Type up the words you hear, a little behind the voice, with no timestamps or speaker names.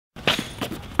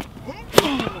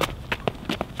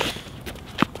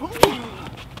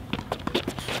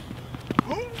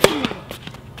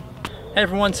Hey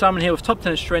everyone, Simon here with Top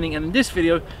Tennis Training, and in this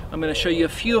video I'm going to show you a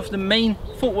few of the main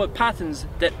footwork patterns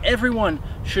that everyone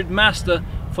should master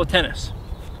for tennis.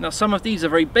 Now some of these are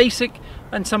very basic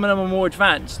and some of them are more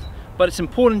advanced, but it's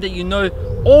important that you know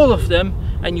all of them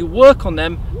and you work on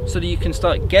them so that you can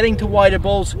start getting to wider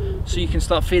balls, so you can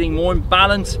start feeling more in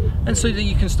balance, and so that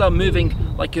you can start moving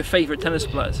like your favorite tennis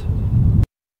players.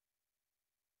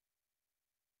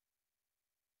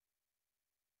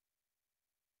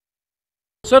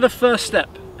 So the first step,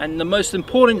 and the most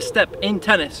important step in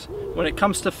tennis when it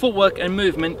comes to footwork and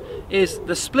movement, is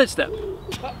the split step.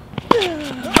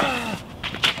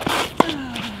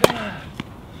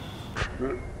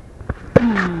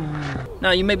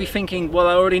 Now you may be thinking, well,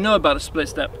 I already know about a split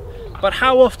step, but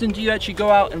how often do you actually go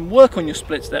out and work on your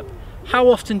split step? How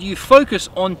often do you focus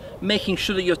on making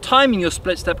sure that you're timing your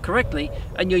split step correctly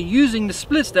and you're using the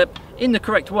split step in the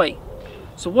correct way?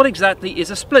 So what exactly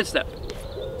is a split step?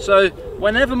 So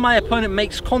whenever my opponent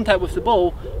makes contact with the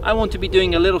ball, I want to be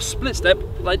doing a little split step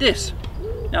like this.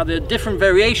 Now there are different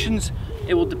variations.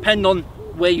 It will depend on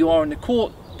where you are in the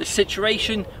court, the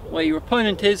situation, where your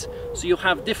opponent is. So you'll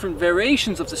have different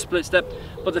variations of the split step,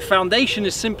 but the foundation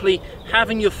is simply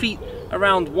having your feet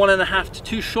around 1.5 to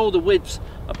 2 shoulder widths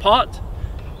apart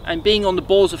and being on the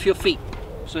balls of your feet.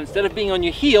 So instead of being on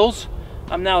your heels,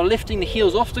 I'm now lifting the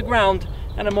heels off the ground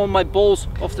and I'm on my balls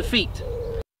of the feet.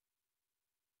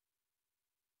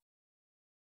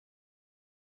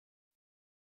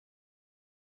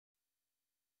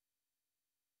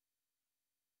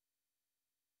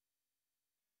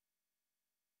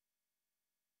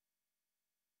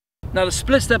 Now the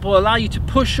split step will allow you to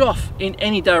push off in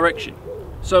any direction.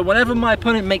 So whenever my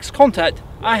opponent makes contact,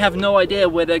 I have no idea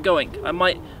where they're going. I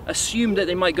might assume that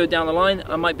they might go down the line,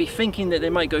 I might be thinking that they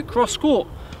might go cross court,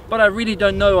 but I really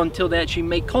don't know until they actually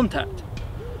make contact.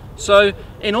 So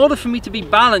in order for me to be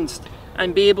balanced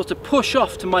and be able to push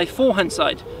off to my forehand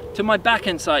side, to my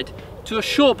backhand side, to a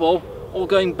short ball, or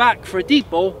going back for a deep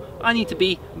ball, I need to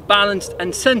be balanced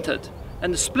and centered.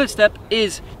 And the split step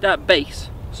is that base.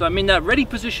 So I'm in that ready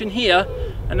position here,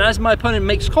 and as my opponent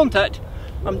makes contact,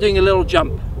 I'm doing a little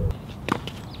jump.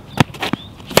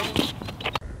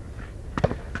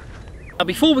 Now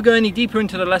before we go any deeper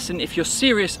into the lesson, if you're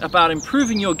serious about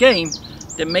improving your game,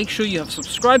 then make sure you have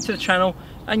subscribed to the channel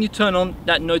and you turn on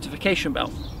that notification bell.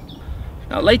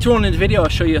 Now later on in the video I'll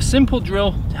show you a simple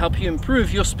drill to help you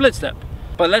improve your split step.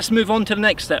 But let's move on to the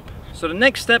next step. So the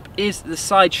next step is the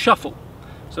side shuffle.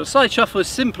 So the side shuffle is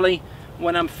simply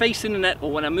when I'm facing the net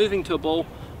or when I'm moving to a ball,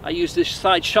 I use this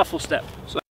side shuffle step.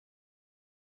 So I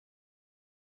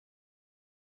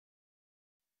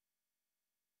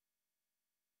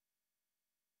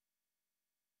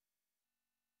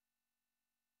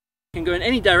can go in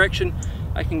any direction.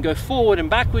 I can go forward and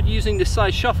backward using this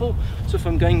side shuffle. So if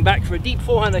I'm going back for a deep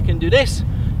forehand, I can do this.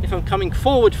 If I'm coming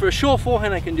forward for a short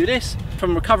forehand, I can do this. If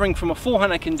I'm recovering from a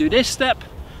forehand, I can do this step.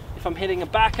 If I'm hitting a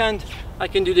backhand, I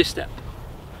can do this step.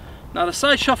 Now the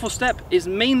side shuffle step is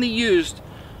mainly used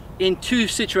in two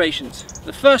situations.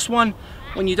 The first one,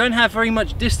 when you don't have very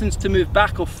much distance to move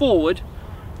back or forward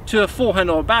to a forehand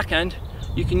or a backhand,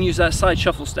 you can use that side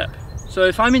shuffle step. So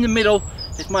if I'm in the middle,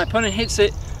 if my opponent hits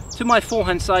it to my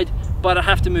forehand side, but I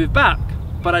have to move back,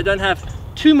 but I don't have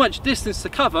too much distance to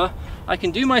cover, I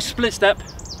can do my split step,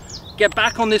 get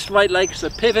back on this right leg, so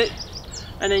pivot,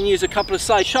 and then use a couple of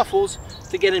side shuffles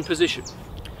to get in position.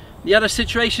 The other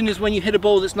situation is when you hit a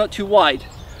ball that's not too wide.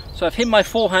 So I've hit my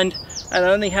forehand and I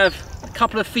only have a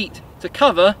couple of feet to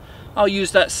cover, I'll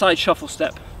use that side shuffle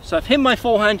step. So I've hit my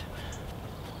forehand,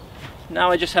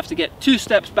 now I just have to get 2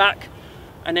 steps back,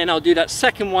 and then I'll do that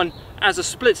second one as a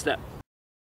split step.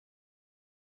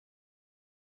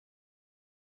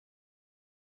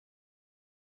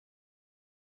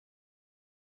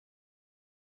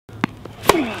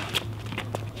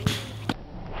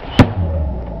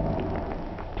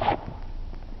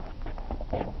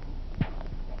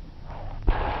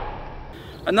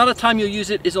 Another time you'll use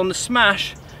it is on the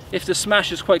smash, if the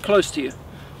smash is quite close to you.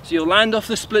 So you'll land off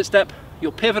the split step,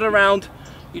 you'll pivot around,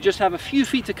 you just have a few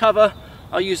feet to cover,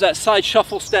 I'll use that side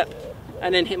shuffle step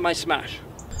and then hit my smash.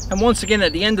 And once again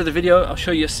at the end of the video I'll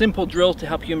show you a simple drill to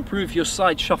help you improve your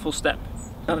side shuffle step.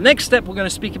 Now the next step we're going to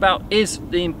speak about is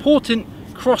the important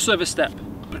crossover step.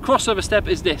 The crossover step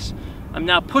is this. I'm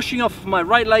now pushing off my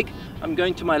right leg, I'm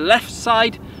going to my left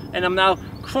side, and I'm now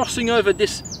crossing over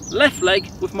this left leg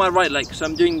with my right leg. So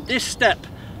I'm doing this step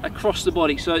across the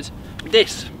body. So it's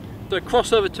this. So I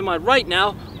cross over to my right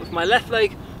now with my left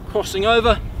leg, crossing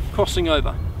over, crossing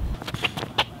over.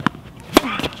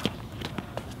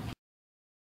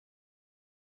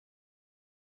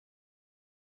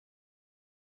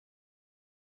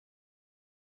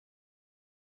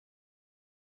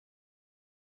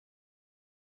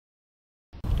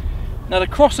 Now the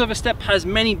crossover step has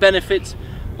many benefits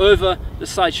over the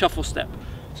side shuffle step.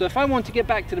 So if I want to get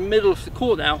back to the middle of the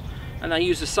court now, and I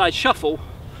use the side shuffle,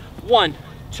 1,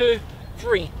 2,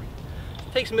 3. It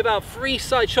takes me about 3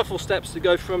 side shuffle steps to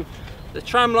go from the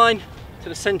tram line to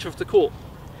the center of the court.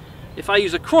 If I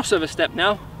use a crossover step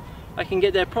now, I can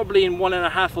get there probably in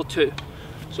 1.5 or 2.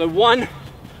 So 1,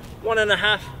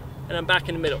 1.5, and I'm back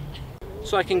in the middle.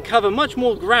 So I can cover much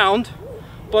more ground,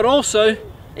 but also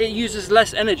it uses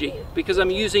less energy because I'm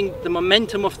using the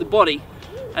momentum of the body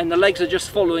and the legs are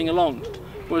just following along.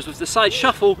 Whereas with the side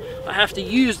shuffle, I have to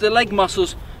use the leg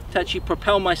muscles to actually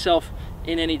propel myself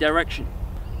in any direction.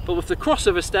 But with the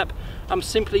crossover step, I'm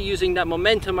simply using that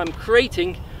momentum I'm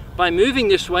creating by moving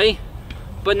this way,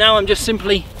 but now I'm just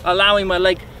simply allowing my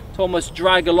leg to almost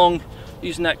drag along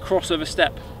using that crossover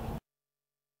step.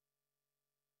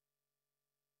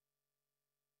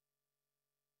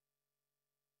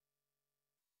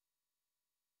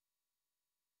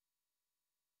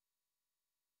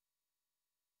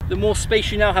 The more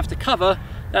space you now have to cover,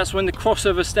 that's when the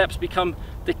crossover steps become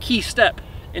the key step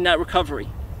in that recovery.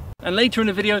 And later in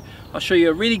the video, I'll show you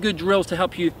a really good drill to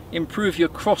help you improve your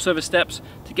crossover steps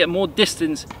to get more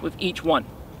distance with each one.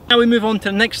 Now we move on to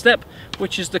the next step,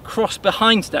 which is the cross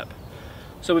behind step.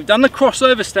 So we've done the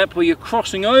crossover step where you're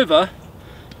crossing over.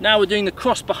 Now we're doing the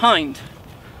cross behind.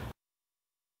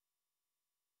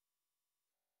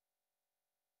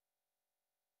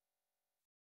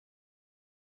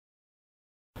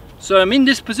 So I'm in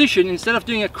this position, instead of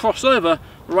doing a crossover,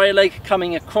 right leg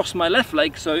coming across my left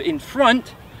leg, so in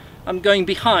front, I'm going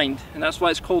behind, and that's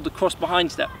why it's called the cross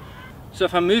behind step. So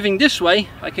if I'm moving this way,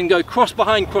 I can go cross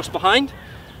behind,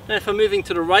 and if I'm moving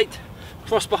to the right,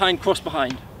 cross behind, cross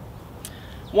behind.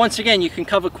 Once again, you can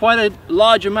cover quite a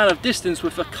large amount of distance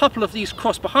with a couple of these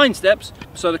cross behind steps.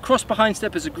 So the cross behind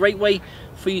step is a great way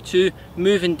for you to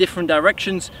move in different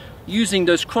directions using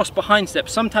those cross behind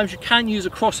steps. Sometimes you can use a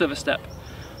crossover step.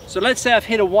 So let's say I've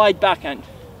hit a wide backhand.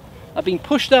 I've been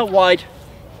pushed out wide,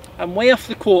 I'm way off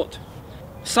the court.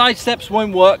 Side steps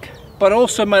won't work, but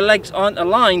also my legs aren't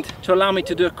aligned to allow me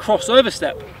to do a crossover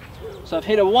step. So I've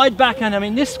hit a wide backhand, I'm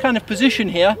in this kind of position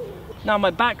here. Now my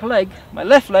back leg, my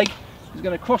left leg, is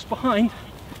going to cross behind,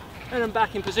 and I'm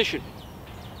back in position.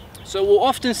 So we'll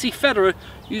often see Federer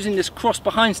using this cross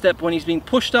behind step when he's being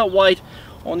pushed out wide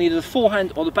on either the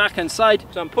forehand or the backhand side.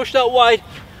 So I'm pushed out wide,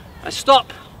 I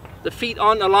stop, the feet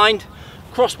aren't aligned,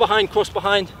 cross behind, cross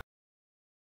behind.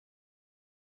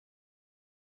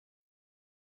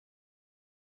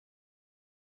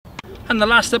 And the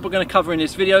last step we're going to cover in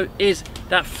this video is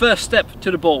that first step to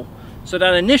the ball. So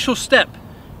that initial step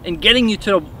in getting you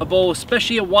to a ball,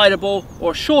 especially a wider ball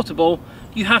or a shorter ball,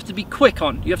 you have to be quick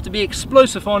on, you have to be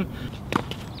explosive on.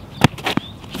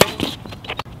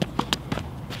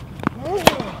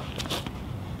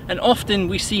 And often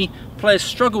we see players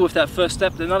struggle with that first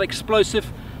step. They're not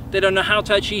explosive, they don't know how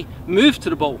to actually move to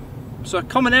the ball. So a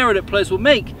common error that players will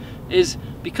make is,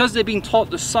 because they're being taught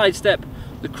the side step,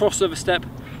 the crossover step,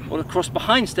 or the cross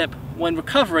behind step when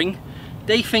recovering,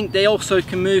 they think they also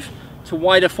can move to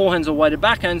wider forehands or wider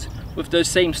backhands with those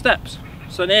same steps.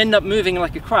 So they end up moving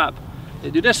like a crab.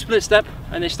 They do this split step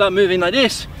and they start moving like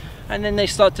this, and then they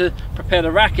start to prepare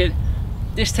the racket.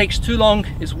 This takes too long,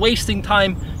 it's wasting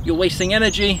time, you're wasting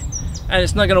energy, and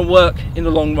it's not going to work in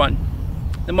the long run.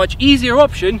 The much easier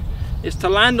option is to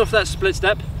land off that split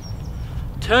step,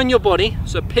 turn your body,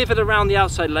 so pivot around the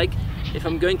outside leg. If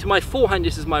I'm going to my forehand,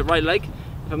 this is my right leg.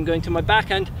 If I'm going to my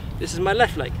backhand, this is my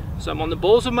left leg. So I'm on the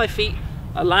balls of my feet,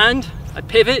 I land, I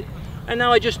pivot, and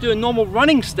now I just do a normal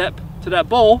running step to that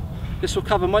ball. This will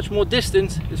cover much more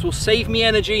distance, this will save me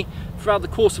energy throughout the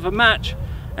course of a match,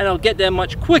 and I'll get there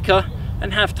much quicker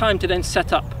and have time to then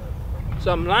set up.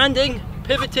 So I'm landing,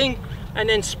 pivoting, and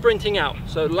then sprinting out.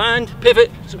 So land, pivot,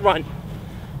 run.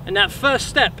 And that first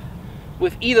step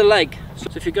with either leg, so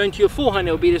if you're going to your forehand,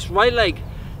 it will be this right leg.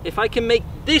 If I can make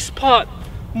this part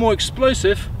more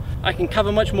explosive, I can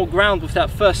cover much more ground with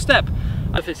that first step.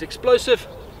 If it's explosive,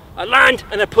 I land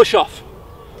and I push off.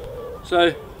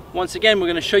 So once again, we're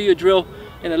going to show you a drill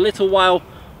in a little while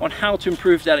on how to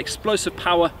improve that explosive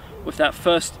power with that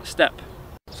first step.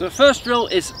 So the first drill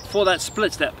is for that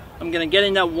split step. I'm going to get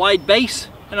in that wide base,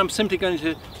 and I'm simply going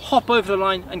to hop over the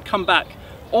line and come back,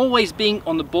 always being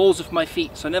on the balls of my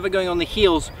feet, so never going on the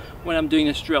heels when I'm doing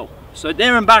this drill. So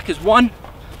there and back is 1,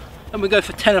 and we go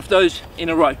for 10 of those in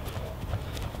a row.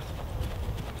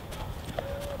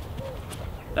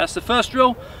 That's the first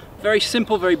drill. Very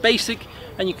simple, very basic,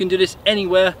 and you can do this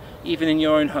anywhere, even in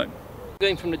your own home.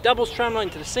 Going from the doubles tram line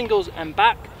to the singles and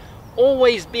back,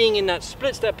 always being in that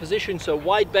split step position, so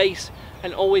wide base,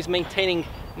 and always maintaining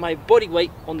my body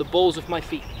weight on the balls of my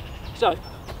feet. So,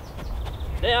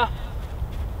 there,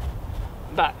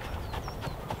 back.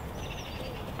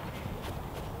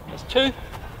 That's 2.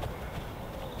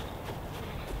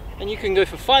 And you can go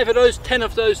for 5 of those, 10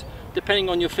 of those, depending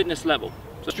on your fitness level.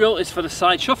 So the drill is for the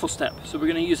side shuffle step. So we're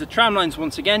going to use the tram lines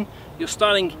once again. You're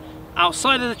starting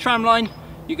outside of the tram line.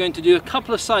 You're going to do a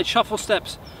couple of side shuffle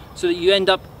steps so that you end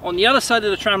up on the other side of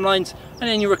the tram lines, and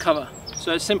then you recover.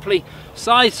 So it's simply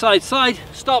side, side, side,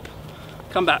 stop,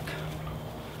 come back.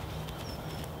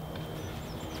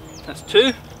 That's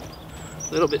 2.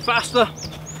 A little bit faster.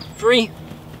 3.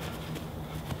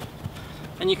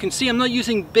 And you can see I'm not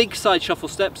using big side shuffle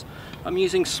steps. I'm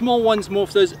using small ones, more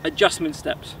for those adjustment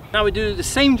steps. Now we do the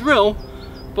same drill,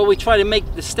 but we try to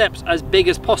make the steps as big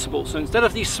as possible. So instead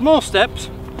of these small steps,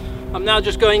 I'm now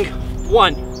just going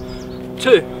 1,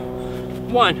 2,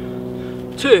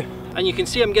 1, 2. And you can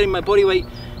see I'm getting my body weight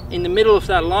in the middle of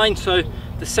that line, so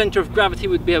the center of gravity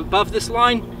would be above this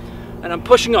line, and I'm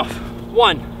pushing off.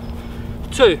 1,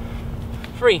 2,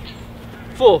 3,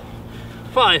 4,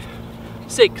 5,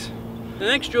 6. The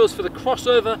next drill is for the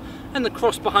crossover and the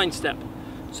cross behind step.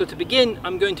 So to begin,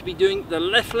 I'm going to be doing the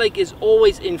left leg is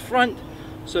always in front.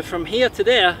 So from here to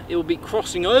there, it will be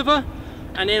crossing over,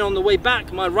 and then on the way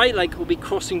back, my right leg will be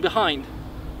crossing behind.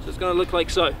 So it's going to look like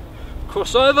so.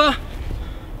 Cross over,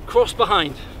 cross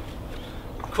behind.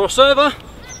 Cross over,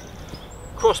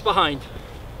 cross behind.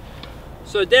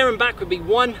 So there and back would be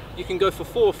 1. You can go for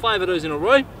 4 or 5 of those in a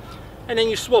row, and then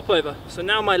you swap over. So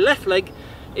now my left leg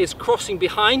is crossing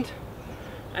behind,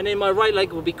 and then my right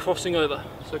leg will be crossing over.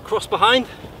 So cross behind,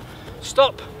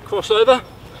 stop, cross over,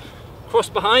 cross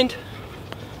behind,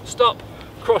 stop,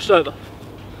 cross over.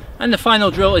 And the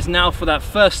final drill is now for that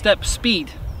first step,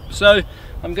 speed. So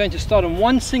I'm going to start on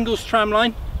one singles tram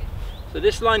line. So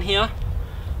this line here,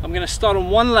 I'm going to start on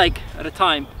one leg at a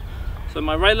time. So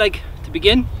my right leg to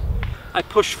begin. I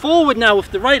push forward now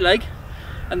with the right leg,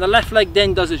 and the left leg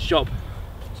then does its job.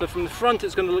 So from the front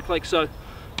it's going to look like so.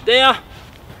 There,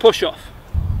 push off.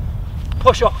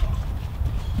 Push off.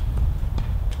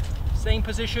 Same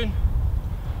position,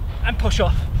 and push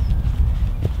off.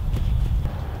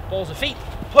 Balls of feet,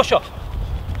 push off.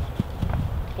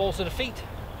 Balls of the feet,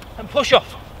 and push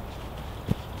off.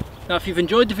 Now if you've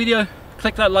enjoyed the video,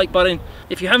 click that like button.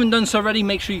 If you haven't done so already,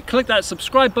 make sure you click that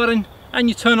subscribe button and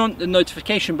you turn on the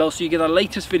notification bell so you get our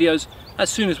latest videos as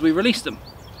soon as we release them.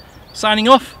 Signing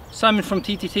off, Simon from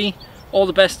TTT. All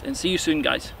the best and see you soon,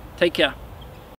 guys. Take care.